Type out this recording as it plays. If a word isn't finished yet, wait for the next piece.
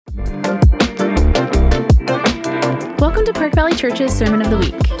Welcome to Park Valley Church's Sermon of the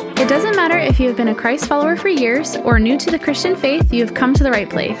Week. It doesn't matter if you have been a Christ follower for years or new to the Christian faith, you have come to the right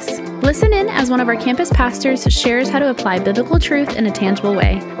place. Listen in as one of our campus pastors shares how to apply biblical truth in a tangible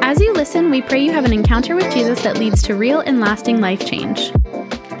way. As you listen, we pray you have an encounter with Jesus that leads to real and lasting life change.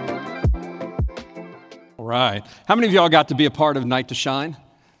 All right. How many of y'all got to be a part of Night to Shine?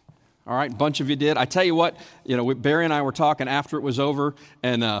 All right, a bunch of you did. I tell you what, Barry and I were talking after it was over,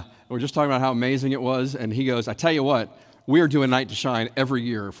 and we're just talking about how amazing it was, and he goes, I tell you what, we are doing Night to Shine every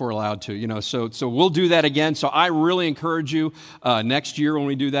year if we're allowed to, so we'll do that again. So I really encourage you next year when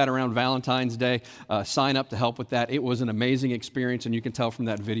we do that around Valentine's Day, sign up to help with that. It was an amazing experience, and you can tell from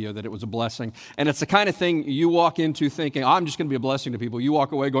that video that it was a blessing. And it's the kind of thing you walk into thinking, I'm just going to be a blessing to people. You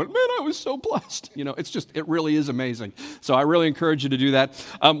walk away going, man, I was so blessed. It really is amazing. So I really encourage you to do that.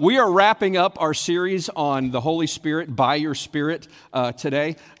 We are wrapping up our series on the Holy Spirit, by your Spirit,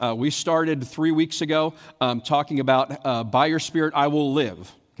 today. We started 3 weeks ago talking about by your Spirit I will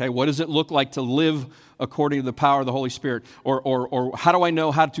live. Okay, what does it look like to live according to the power of the Holy Spirit? Or how do I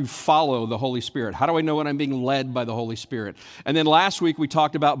know how to follow the Holy Spirit? How do I know when I'm being led by the Holy Spirit? And then last week we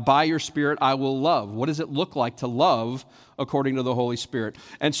talked about by your Spirit I will love. What does it look like to love according to the Holy Spirit?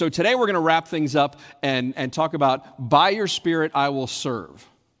 And so today we're going to wrap things up and talk about by your Spirit I will serve.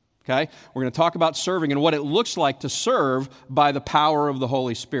 Okay? We're going to talk about serving and what it looks like to serve by the power of the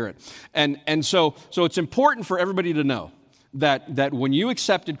Holy Spirit. And so it's important for everybody to know that when you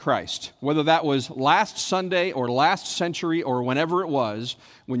accepted Christ, whether that was last Sunday or last century or whenever it was,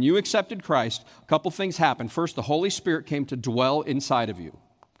 when you accepted Christ, a couple things happened. First, the Holy Spirit came to dwell inside of you,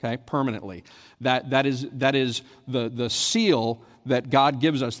 okay, permanently. That is the seal that God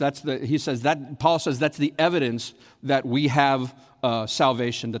gives us. Paul says that's the evidence that we have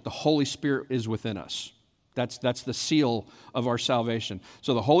salvation, that the Holy Spirit is within us. That's the seal of our salvation.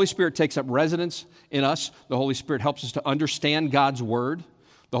 So the Holy Spirit takes up residence in us. The Holy Spirit helps us to understand God's Word.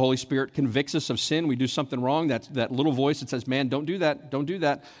 The Holy Spirit convicts us of sin. We do something wrong. That little voice that says, man, don't do that, don't do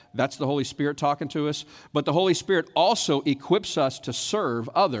that. That's the Holy Spirit talking to us. But the Holy Spirit also equips us to serve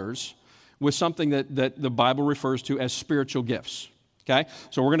others with something that the Bible refers to as spiritual gifts. Okay,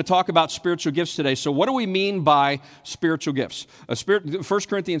 so we're going to talk about spiritual gifts today. So what do we mean by spiritual gifts? 1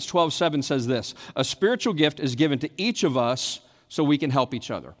 Corinthians 12:7 says this: a spiritual gift is given to each of us so we can help each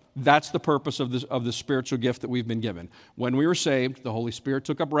other. That's the purpose of the spiritual gift that we've been given. When we were saved, the Holy Spirit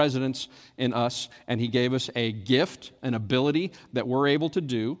took up residence in us, and He gave us a gift, an ability that we're able to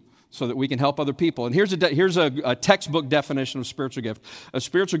do so that we can help other people. And here's a textbook definition of spiritual gift. A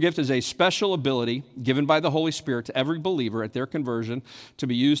spiritual gift is a special ability given by the Holy Spirit to every believer at their conversion to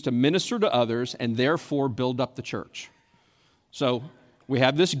be used to minister to others and therefore build up the church. So we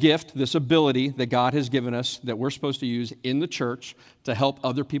have this gift, this ability that God has given us that we're supposed to use in the church to help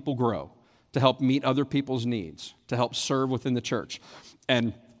other people grow, to help meet other people's needs, to help serve within the church.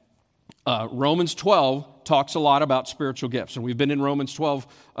 And Romans 12 talks a lot about spiritual gifts, and we've been in Romans 12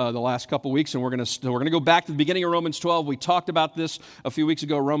 the last couple weeks, and we're going to go back to the beginning of Romans 12. We talked about this a few weeks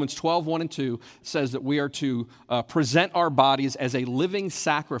ago. Romans 12, 1 and 2 says that we are to present our bodies as a living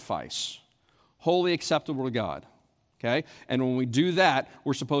sacrifice, wholly acceptable to God. Okay? And when we do that,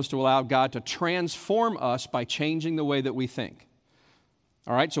 we're supposed to allow God to transform us by changing the way that we think.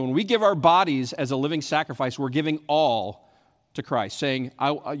 All right? So when we give our bodies as a living sacrifice, we're giving all to Christ, saying,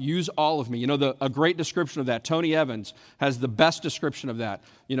 I'll use all of me. A great description of that, Tony Evans has the best description of that.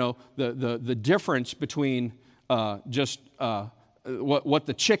 The difference between what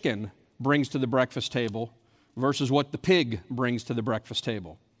the chicken brings to the breakfast table versus what the pig brings to the breakfast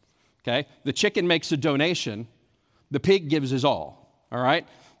table. Okay? The chicken makes a donation, the pig gives his all right?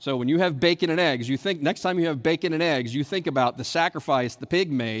 So when you have bacon and eggs, next time you have bacon and eggs, you think about the sacrifice the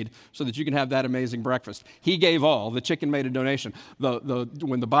pig made so that you can have that amazing breakfast. He gave all. The chicken made a donation.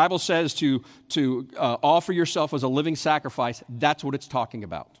 When the Bible says to offer yourself as a living sacrifice, that's what it's talking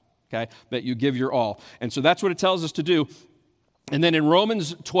about, okay? That you give your all. And so that's what it tells us to do. And then in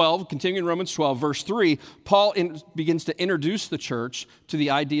Romans 12, continuing Romans 12, verse 3, Paul begins to introduce the church to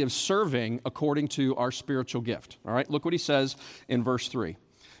the idea of serving according to our spiritual gift. All right, look what he says in verse 3.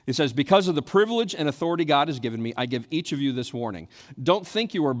 He says, because of the privilege and authority God has given me, I give each of you this warning. Don't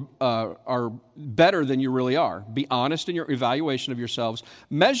think you are better than you really are. Be honest in your evaluation of yourselves,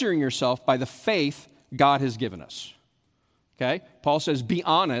 measuring yourself by the faith God has given us. Okay? Paul says, be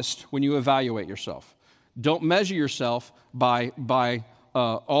honest when you evaluate yourself. Don't measure yourself by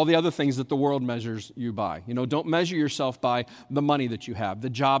all the other things that the world measures you by. Don't measure yourself by the money that you have, the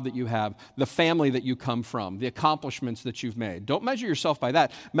job that you have, the family that you come from, the accomplishments that you've made. Don't measure yourself by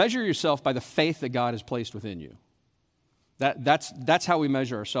that. Measure yourself by the faith that God has placed within you. That's how we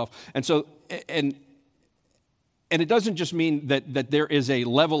measure ourselves. And so, and And it doesn't just mean that there is a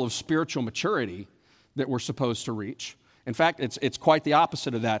level of spiritual maturity that we're supposed to reach. In fact, it's quite the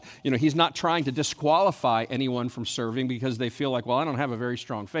opposite of that. He's not trying to disqualify anyone from serving because they feel like, well, I don't have a very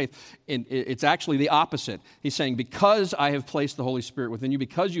strong faith. And it's actually the opposite. He's saying, because I have placed the Holy Spirit within you,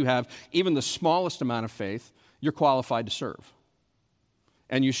 because you have even the smallest amount of faith, you're qualified to serve.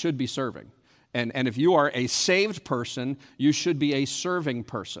 And you should be serving. And if you are a saved person, you should be a serving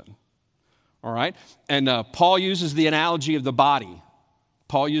person. All right? And Paul uses the analogy of the body.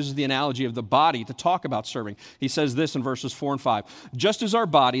 Paul uses the analogy of the body to talk about serving. He says this in verses 4 and 5. Just as our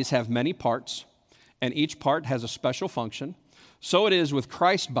bodies have many parts, and each part has a special function, so it is with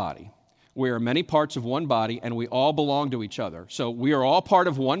Christ's body. We are many parts of one body, and we all belong to each other. So we are all part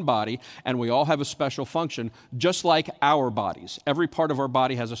of one body, and we all have a special function, just like our bodies. Every part of our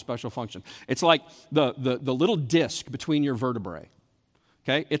body has a special function. It's like the little disc between your vertebrae.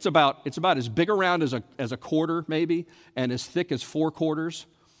 Okay, it's about as big around as a quarter maybe, and as thick as 4 quarters,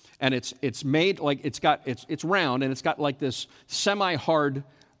 and it's made like it's round, and it's got like this semi-hard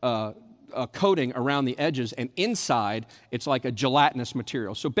coating around the edges, and inside it's like a gelatinous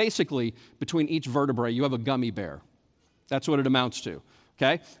material. So basically, between each vertebrae, you have a gummy bear. That's what it amounts to.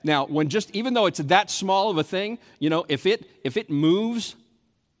 Okay, now even though it's that small of a thing, if it moves.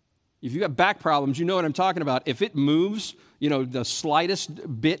 If you got back problems, you know what I'm talking about. If it moves, the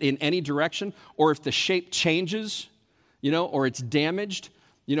slightest bit in any direction, or if the shape changes, or it's damaged,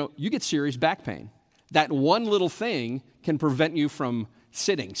 you get serious back pain. That one little thing can prevent you from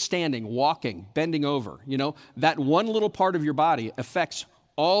sitting, standing, walking, bending over. That one little part of your body affects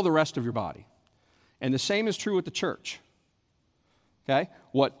all the rest of your body. And the same is true with the church. Okay?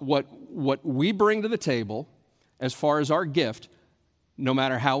 What we bring to the table as far as our gift, no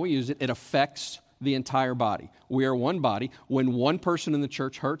matter how we use it, it affects the entire body. We are one body. When one person in the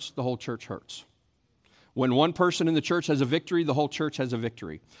church hurts, the whole church hurts. When one person in the church has a victory, the whole church has a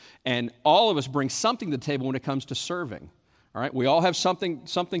victory. And all of us bring something to the table when it comes to serving. All right? We all have something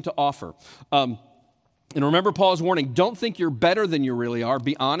to offer. And remember Paul's warning, don't think you're better than you really are.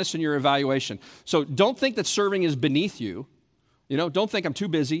 Be honest in your evaluation. So don't think that serving is beneath you. Don't think I'm too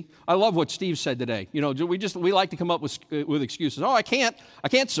busy. I love what Steve said today. We like to come up with excuses. Oh, I can't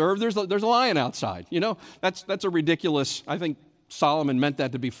serve. There's a lion outside. That's a ridiculous. I think Solomon meant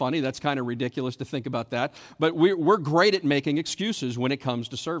that to be funny. That's kind of ridiculous to think about that. But we're great at making excuses when it comes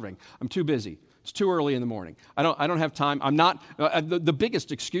to serving. I'm too busy. It's too early in the morning. I don't have time. I'm not. The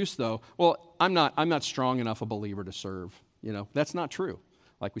biggest excuse though. Well, I'm not strong enough a believer to serve. That's not true.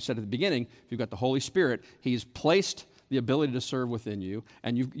 Like we said at the beginning, if you've got the Holy Spirit, He's placed the ability to serve within you,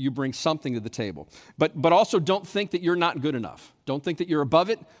 and you bring something to the table. But also don't think that you're not good enough. Don't think that you're above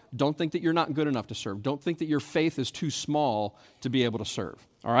it. Don't think that you're not good enough to serve. Don't think that your faith is too small to be able to serve.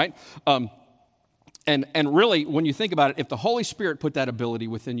 All right? And really, when you think about it, if the Holy Spirit put that ability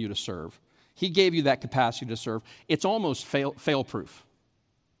within you to serve, He gave you that capacity to serve, it's almost fail-proof.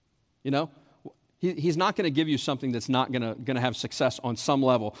 He's not going to give you something that's not going to have success on some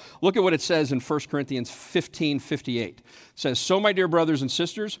level. Look at what it says in 1 Corinthians 15:58. It says, so my dear brothers and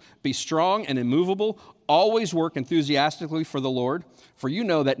sisters, be strong and immovable, always work enthusiastically for the Lord, for you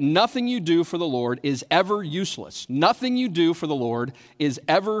know that nothing you do for the Lord is ever useless. Nothing you do for the Lord is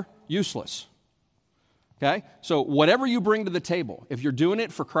ever useless. Okay? So whatever you bring to the table, if you're doing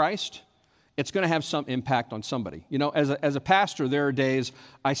it for Christ, it's going to have some impact on somebody. As a pastor, there are days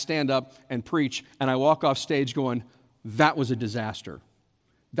I stand up and preach, and I walk off stage going, that was a disaster.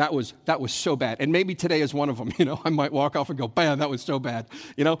 That was so bad. And maybe today is one of them. I might walk off and go, bam, that was so bad.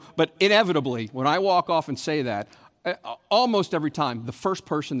 But inevitably, when I walk off and say that, almost every time, the first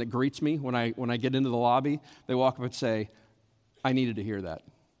person that greets me when I get into the lobby, they walk up and say, I needed to hear that.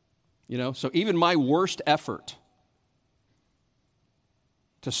 So even my worst effort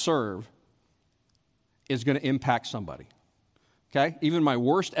to serve is going to impact somebody. Okay? Even my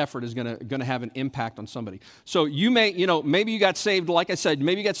worst effort is going to have an impact on somebody. So you may, maybe you got saved, like I said,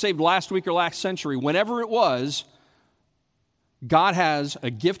 maybe you got saved last week or last century. Whenever it was, God has a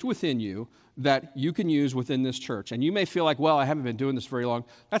gift within you that you can use within this church. And you may feel like, well, I haven't been doing this very long.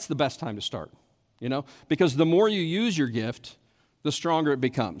 That's the best time to start, because the more you use your gift, the stronger it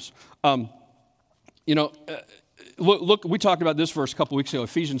becomes. Look, we talked about this verse a couple weeks ago,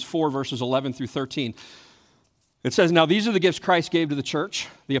 Ephesians 4, verses 11 through 13. It says, now these are the gifts Christ gave to the church,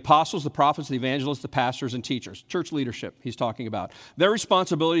 the apostles, the prophets, the evangelists, the pastors, and teachers. Church leadership, he's talking about. Their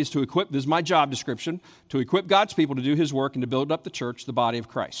responsibility is to equip, this is my job description, to equip God's people to do His work and to build up the church, the body of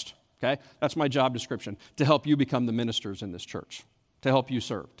Christ. Okay? That's my job description, to help you become the ministers in this church. to help you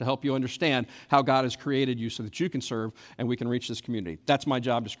serve, to help you understand how God has created you so that you can serve and we can reach this community. That's my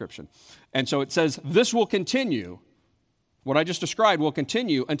job description. And so it says, this will continue. What I just described will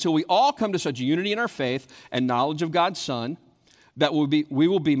continue until we all come to such unity in our faith and knowledge of God's Son that we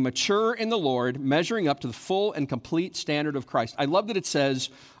will be mature in the Lord, measuring up to the full and complete standard of Christ. I love that it says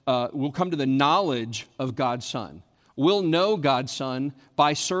we'll come to the knowledge of God's Son. We'll know God's Son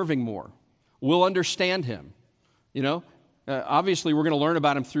by serving more. We'll understand him. You know, obviously we're going to learn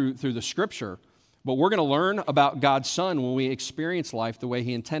about him through the Scripture, but we're going to learn about God's Son when we experience life the way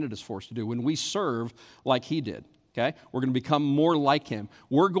he intended us for us to do, when we serve like he did. Okay? We're going to become more like him.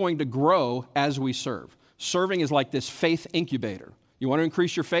 We're going to grow as we serve. Serving is like this faith incubator. You want to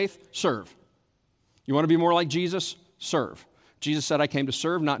increase your faith? Serve. You want to be more like Jesus? Serve. Jesus said, I came to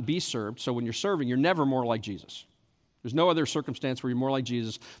serve, not be served. So when you're serving, you're never more like Jesus. There's no other circumstance where you're more like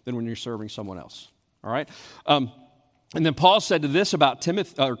Jesus than when you're serving someone else. All right? And then Paul said to this about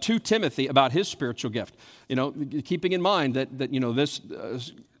Timothy, or to Timothy, about his spiritual gift. You know, keeping in mind that you know, this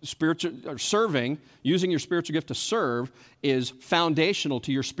spiritual or serving, using your spiritual gift to serve, is foundational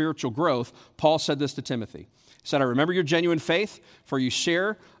to your spiritual growth. Paul said this to Timothy. He said, I remember your genuine faith, for you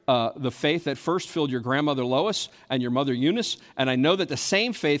share the faith that first filled your grandmother Lois and your mother Eunice, and I know that the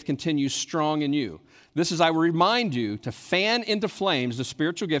same faith continues strong in you. This is, I will remind you to fan into flames the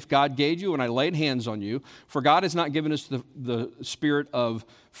spiritual gift God gave you when I laid hands on you. For God has not given us the spirit of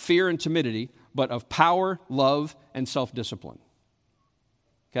fear and timidity, but of power, love, and self-discipline.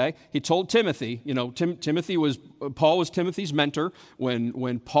 Okay? He told Timothy, you know, Paul was Timothy's mentor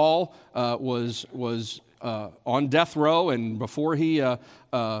when Paul was on death row, and before he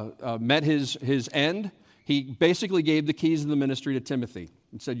met his end, he basically gave the keys of the ministry to Timothy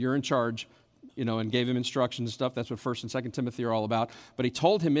and said, you're in charge. You know, and gave him instructions and stuff. That's what 1 and 2 Timothy are all about. But he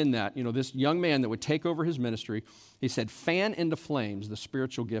told him in that, you know, this young man that would take over his ministry, he said, fan into flames the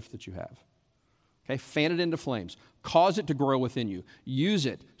spiritual gift that you have. Okay, fan it into flames. Cause it to grow within you. Use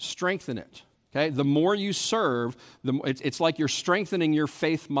it. Strengthen it. Okay, the more you serve, it's like you're strengthening your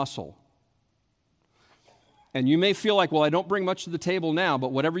faith muscle. And you may feel like, well, I don't bring much to the table now,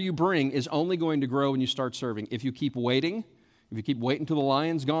 but whatever you bring is only going to grow when you start serving. If you keep waiting until the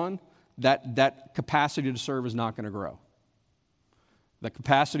lion's gone, that capacity to serve is not going to grow. The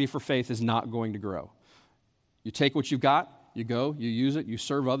capacity for faith is not going to grow. You take what you've got, you go, you use it, you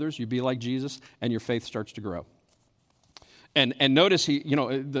serve others, you be like Jesus, and your faith starts to grow. And notice,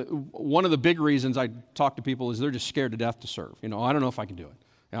 one of the big reasons I talk to people is they're just scared to death to serve. You know, I don't know if I can do it.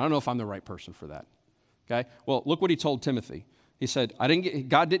 I don't know if I'm the right person for that. Okay? Well, look what he told Timothy. He said,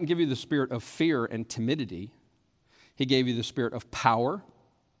 God didn't give you the spirit of fear and timidity. He gave you the spirit of power,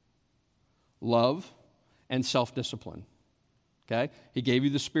 love, and self-discipline. Okay? He gave you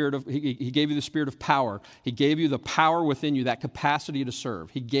the spirit of he gave you the spirit of power. He gave you the power within you, that capacity to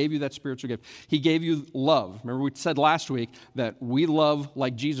serve. He gave you that spiritual gift. He gave you love. Remember we said last week that we love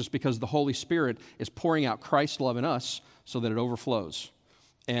like Jesus because the Holy Spirit is pouring out Christ's love in us so that it overflows.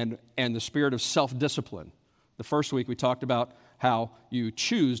 And the spirit of self-discipline. The first week we talked about how you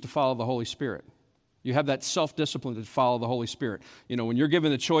choose to follow the Holy Spirit. You have that self-discipline to follow the Holy Spirit. You know, when you're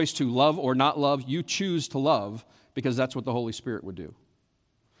given the choice to love or not love, you choose to love because that's what the Holy Spirit would do.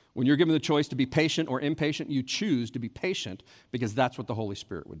 When you're given the choice to be patient or impatient, you choose to be patient because that's what the Holy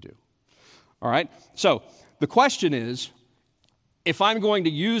Spirit would do. All right? So the question is, if I'm going to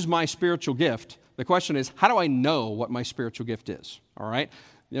use my spiritual gift, the question is, how do I know what my spiritual gift is? All right?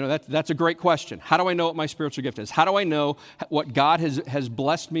 You know, that's a great question. How do I know what my spiritual gift is? How do I know what God has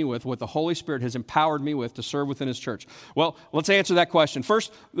blessed me with, what the Holy Spirit has empowered me with to serve within His church? Well, let's answer that question.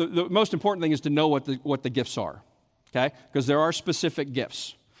 First, the most important thing is to know what the gifts are, okay? Because there are specific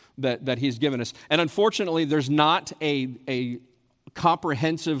gifts that He's given us. And unfortunately, there's not a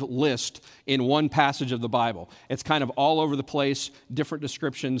comprehensive list in one passage of the Bible. It's kind of all over the place, different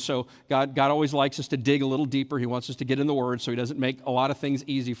descriptions. So God always likes us to dig a little deeper. He wants us to get in the Word, so He doesn't make a lot of things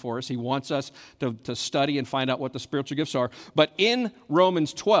easy for us. He wants us to study and find out what the spiritual gifts are. But in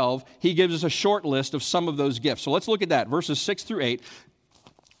Romans 12, He gives us a short list of some of those gifts. So let's look at that, verses 6 through 8.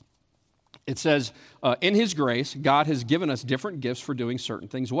 It says, in His grace, God has given us different gifts for doing certain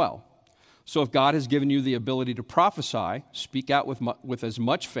things well. So if God has given you the ability to prophesy, speak out with as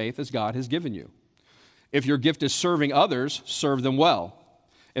much faith as God has given you. If your gift is serving others, serve them well.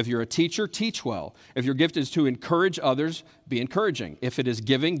 If you're a teacher, teach well. If your gift is to encourage others, be encouraging. If it is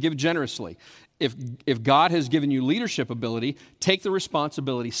giving, give generously. If God has given you leadership ability, take the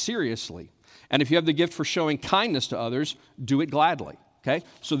responsibility seriously. And if you have the gift for showing kindness to others, do it gladly. Okay?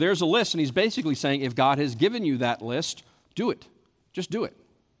 So there's a list, and he's basically saying if God has given you that list, do it. Just do it.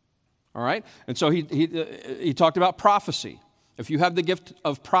 All right? And so he talked about prophecy. if you have the gift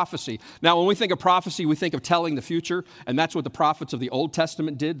of prophecy. Now, when we think of prophecy, we think of telling the future, and that's what the prophets of the Old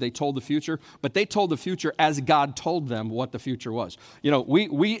Testament did. They told the future, but they told the future as God told them what the future was.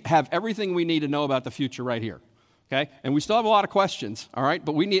 We have everything we need to know about the future right here. Okay? And we still have a lot of questions, all right?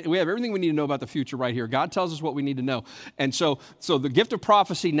 But we have everything we need to know about the future right here. God tells us what we need to know. And so the gift of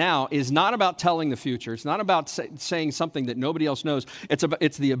prophecy now is not about telling the future. It's not about saying something that nobody else knows.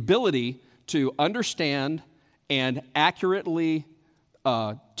 It's the ability to understand and accurately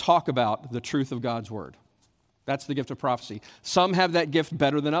talk about the truth of God's word. That's the gift of prophecy. Some have that gift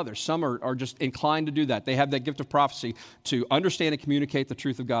better than others. Some are just inclined to do that. They have that gift of prophecy to understand and communicate the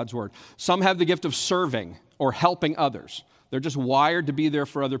truth of God's word. Some have the gift of serving or helping others. They're just wired to be there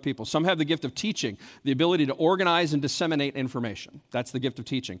for other people. Some have the gift of teaching, the ability to organize and disseminate information. That's the gift of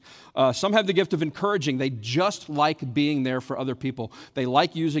teaching. Some have the gift of encouraging. They just like being there for other people. They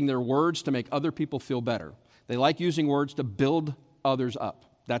like using their words to make other people feel better. They like using words to build others up.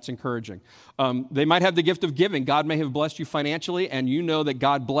 That's encouraging. They might have the gift of giving. God may have blessed you financially, and you know that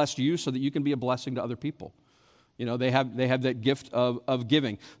God blessed you so that you can be a blessing to other people. They have that gift of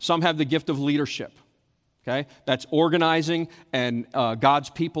giving. Some have the gift of leadership. Okay, that's organizing and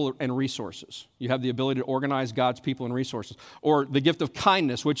God's people and resources. You have the ability to organize God's people and resources. Or the gift of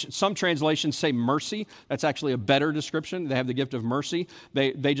kindness, which some translations say mercy. That's actually a better description. They have the gift of mercy.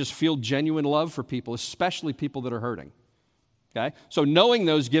 They just feel genuine love for people, especially people that are hurting. Okay, so knowing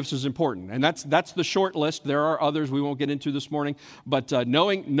those gifts is important, and that's the short list. There are others we won't get into this morning, but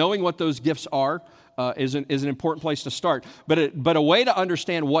knowing what those gifts are is an important place to start. But a way to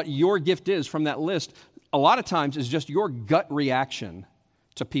understand what your gift is from that list, a lot of times, is just your gut reaction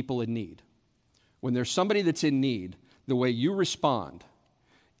to people in need. When there's somebody that's in need, the way you respond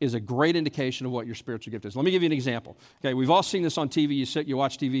is a great indication of what your spiritual gift is. Let me give you an example. Okay, we've all seen this on TV. You sit, you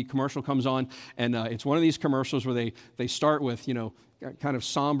watch TV, commercial comes on, and it's one of these commercials where they start with, kind of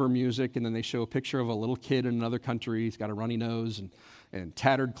somber music, and then they show a picture of a little kid in another country. He's got a runny nose and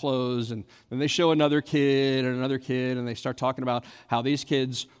tattered clothes, and then they show another kid, and they start talking about how these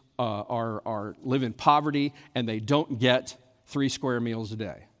kids live in poverty, and they don't get 3 square meals a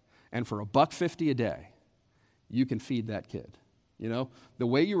day. And for $1.50 a day, you can feed that kid. The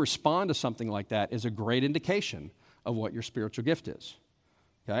way you respond to something like that is a great indication of what your spiritual gift is.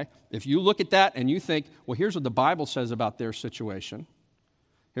 Okay? If you look at that and you think, well, here's what the Bible says about their situation.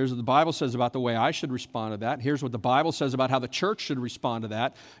 Here's what the Bible says about the way I should respond to that. Here's what the Bible says about how the church should respond to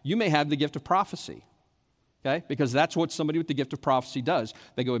that. You may have the gift of prophecy. Okay? Because that's what somebody with the gift of prophecy does.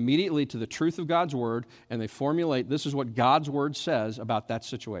 They go immediately to the truth of God's word and they formulate, this is what God's word says about that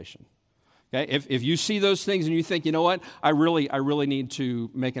situation. Okay? If you see those things and you think, you know what, I really need to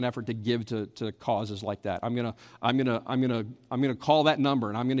make an effort to give to causes like that. I'm gonna call that number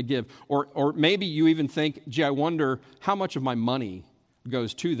and I'm gonna give. Or maybe you even think, gee, I wonder how much of my money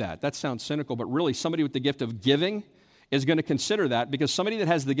goes to that. That sounds cynical, but really somebody with the gift of giving is going to consider that, because somebody that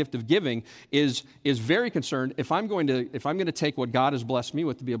has the gift of giving is very concerned. If I'm going to take what God has blessed me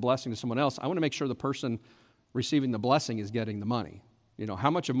with to be a blessing to someone else, I want to make sure the person receiving the blessing is getting the money.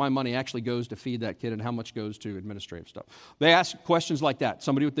 How much of my money actually goes to feed that kid and how much goes to administrative stuff. They ask questions like that,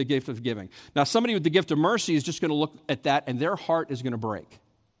 somebody with the gift of giving. Now, somebody with the gift of mercy is just going to look at that and their heart is going to break.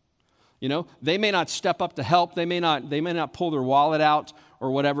 They may not step up to help. They may not pull their wallet out or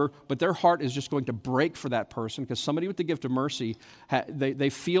whatever, but their heart is just going to break for that person, because somebody with the gift of mercy,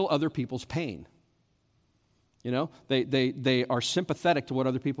 they feel other people's pain. They are sympathetic to what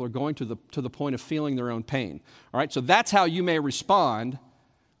other people are going to the point of feeling their own pain. All right, so that's how you may respond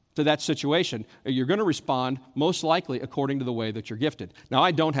to that situation. You're going to respond most likely according to the way that you're gifted. Now, I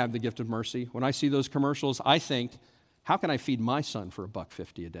don't have the gift of mercy. When I see those commercials, I think, how can I feed my son for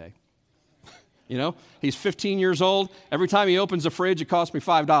 $1.50 a day? He's 15 years old. Every time he opens the fridge, it costs me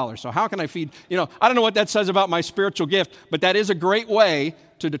 $5. So how can I feed? I don't know what that says about my spiritual gift, but that is a great way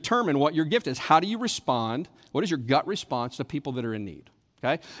to determine what your gift is. How do you respond? What is your gut response to people that are in need?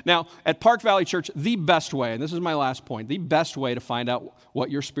 Okay? Now, at Park Valley Church, the best way, and this is my last point, the best way to find out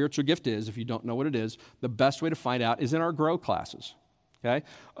what your spiritual gift is, if you don't know what it is, the best way to find out is in our Grow classes. Okay?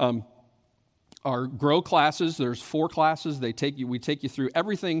 Our Grow classes, there's 4 classes. We take you through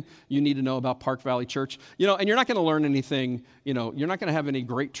everything you need to know about Park Valley Church. And you're not going to learn anything, you're not going to have any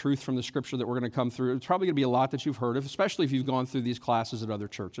great truth from the scripture that we're going to come through. It's probably going to be a lot that you've heard of, especially if you've gone through these classes at other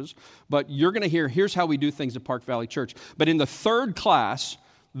churches. But you're going to hear, here's how we do things at Park Valley Church. But in the 3rd class,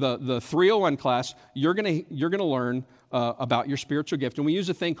 the 301 class, you're going to learn about your spiritual gift. And we use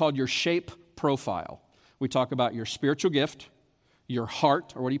a thing called your shape profile. We talk about your spiritual gift, your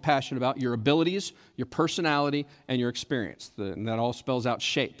heart, or what are you passionate about, your abilities, your personality, and your experience. And that all spells out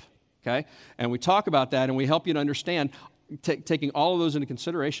shape, okay? And we talk about that, and we help you to understand, taking all of those into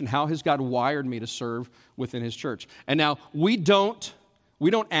consideration, how has God wired me to serve within his church? And now, we don't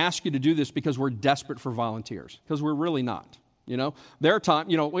ask you to do this because we're desperate for volunteers, because we're really not. There are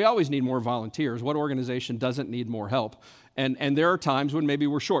times, we always need more volunteers. What organization doesn't need more help? And there are times when maybe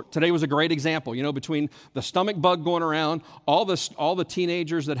we're short. Today was a great example, between the stomach bug going around, all the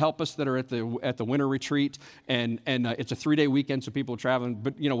teenagers that help us that are at the winter retreat, and it's a 3-day weekend, so people are traveling.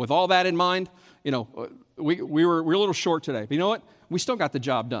 But, with all that in mind, we're a little short today. But you know what? We still got the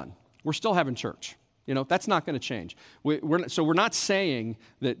job done. We're still having church. That's not going to change. We're not saying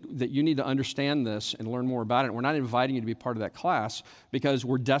that you need to understand this and learn more about it. We're not inviting you to be part of that class because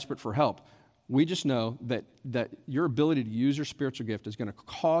we're desperate for help. We just know that your ability to use your spiritual gift is going to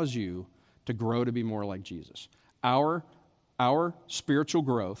cause you to grow to be more like Jesus. Our spiritual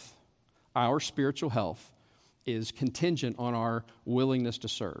growth, our spiritual health is contingent on our willingness to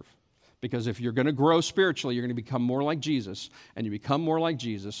serve. Because if you're going to grow spiritually, you're going to become more like Jesus, and you become more like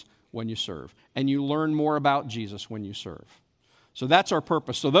Jesus when you serve. And you learn more about Jesus when you serve. So that's our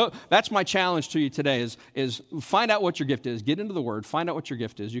purpose. So that's my challenge to you today is find out what your gift is. Get into the Word. Find out what your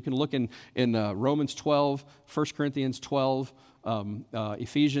gift is. You can look in Romans 12, 1 Corinthians 12,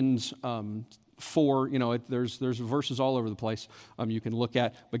 Ephesians 4. There's verses all over the place you can look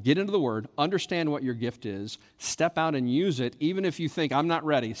at. But get into the Word. Understand what your gift is. Step out and use it. Even if you think, I'm not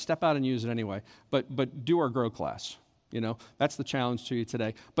ready, step out and use it anyway. But do our grow class. That's the challenge to you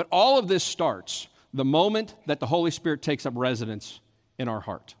today. But all of this starts the moment that the Holy Spirit takes up residence in our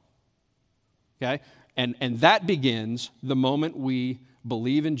heart. Okay? And that begins the moment we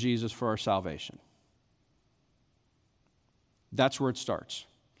believe in Jesus for our salvation. That's where it starts.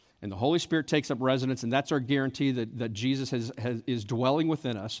 And the Holy Spirit takes up residence, and that's our guarantee that Jesus is dwelling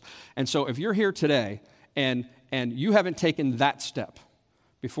within us. And so if you're here today and you haven't taken that step,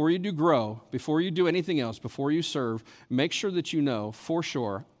 before you do grow, before you do anything else, before you serve, make sure that you know for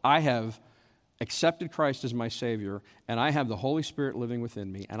sure, I have accepted Christ as my Savior, and I have the Holy Spirit living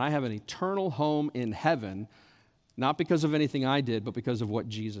within me, and I have an eternal home in heaven, not because of anything I did, but because of what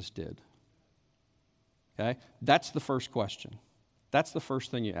Jesus did. Okay? That's the first question. That's the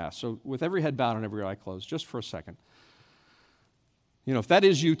first thing you ask. So with every head bowed and every eye closed, just for a second. If that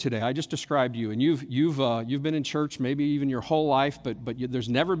is you today, I just described you, and you've been in church maybe even your whole life, but there's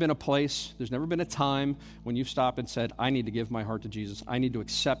never been a place, there's never been a time when you've stopped and said, I need to give my heart to Jesus. I need to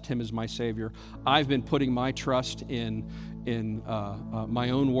accept him as my Savior. I've been putting my trust in my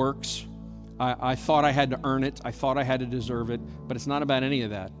own works. I thought I had to earn it. I thought I had to deserve it, but it's not about any of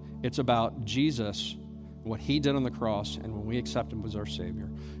that. It's about Jesus, what he did on the cross, and when we accept him as our Savior.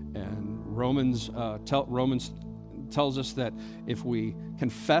 And Romans tells us that if we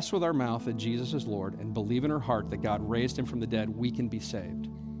confess with our mouth that Jesus is Lord and believe in our heart that God raised him from the dead, we can be saved.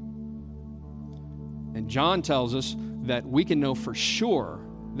 And John tells us that we can know for sure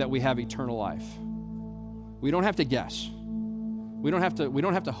that we have eternal life. We don't have to guess. We don't have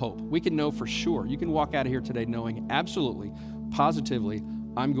to hope. We can know for sure. You can walk out of here today knowing absolutely, positively,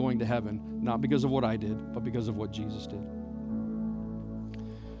 I'm going to heaven, not because of what I did, but because of what Jesus did.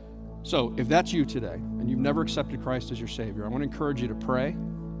 So if that's you today and you've never accepted Christ as your Savior, I want to encourage you to pray,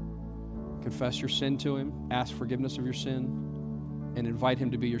 confess your sin to him, ask forgiveness of your sin, and invite him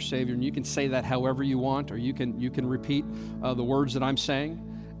to be your Savior. And you can say that however you want, or you can repeat the words that I'm saying.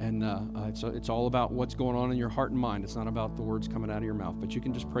 And it's all about what's going on in your heart and mind. It's not about the words coming out of your mouth. But you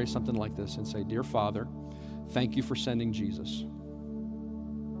can just pray something like this and say, Dear Father, thank you for sending Jesus.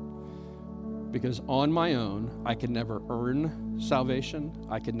 Because on my own, I could never earn salvation.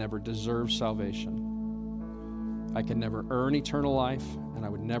 I could never deserve salvation. I could never earn eternal life, and I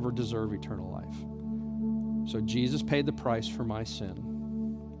would never deserve eternal life. So Jesus paid the price for my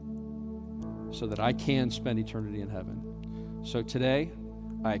sin so that I can spend eternity in heaven. So today,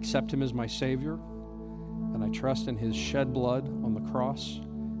 I accept him as my Savior, and I trust in his shed blood on the cross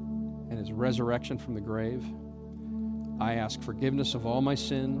and his resurrection from the grave. I ask forgiveness of all my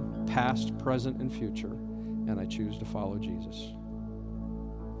sin, past, present, and future, and I choose to follow Jesus.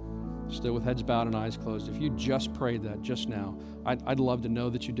 Still with heads bowed and eyes closed, if you just prayed that just now, I'd love to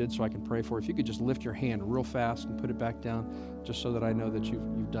know that you did so I can pray for it. If you could just lift your hand real fast and put it back down, just so that I know that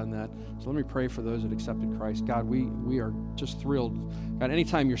you've done that. So let me pray for those that accepted Christ. God, we are just thrilled. God,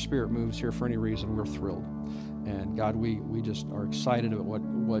 anytime your Spirit moves here for any reason, we're thrilled. And God, we just are excited about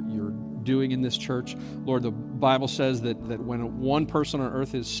what you're doing in this church. Lord, the Bible says that when one person on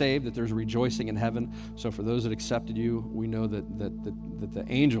earth is saved, that there's rejoicing in heaven. So for those that accepted you, we know that the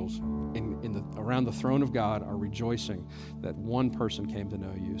angels around the throne of God are rejoicing that one person came to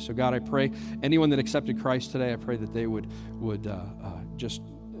know you. So God, I pray anyone that accepted Christ today, I pray that they would just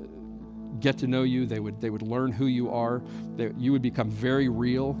get to know you. They would learn who you are. You would become very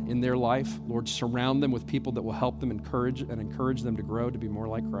real in their life. Lord, surround them with people that will help them encourage them to grow, to be more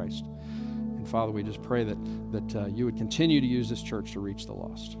like Christ. And Father, we just pray that you would continue to use this church to reach the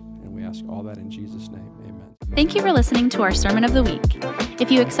lost. And we ask all that in Jesus' name. Amen. Thank you for listening to our Sermon of the Week.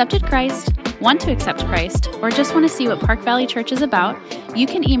 If you accepted Christ, want to accept Christ, or just want to see what Park Valley Church is about, you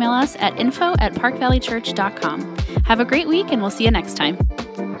can email us at info@parkvalleychurch.com. Have a great week, and we'll see you next time.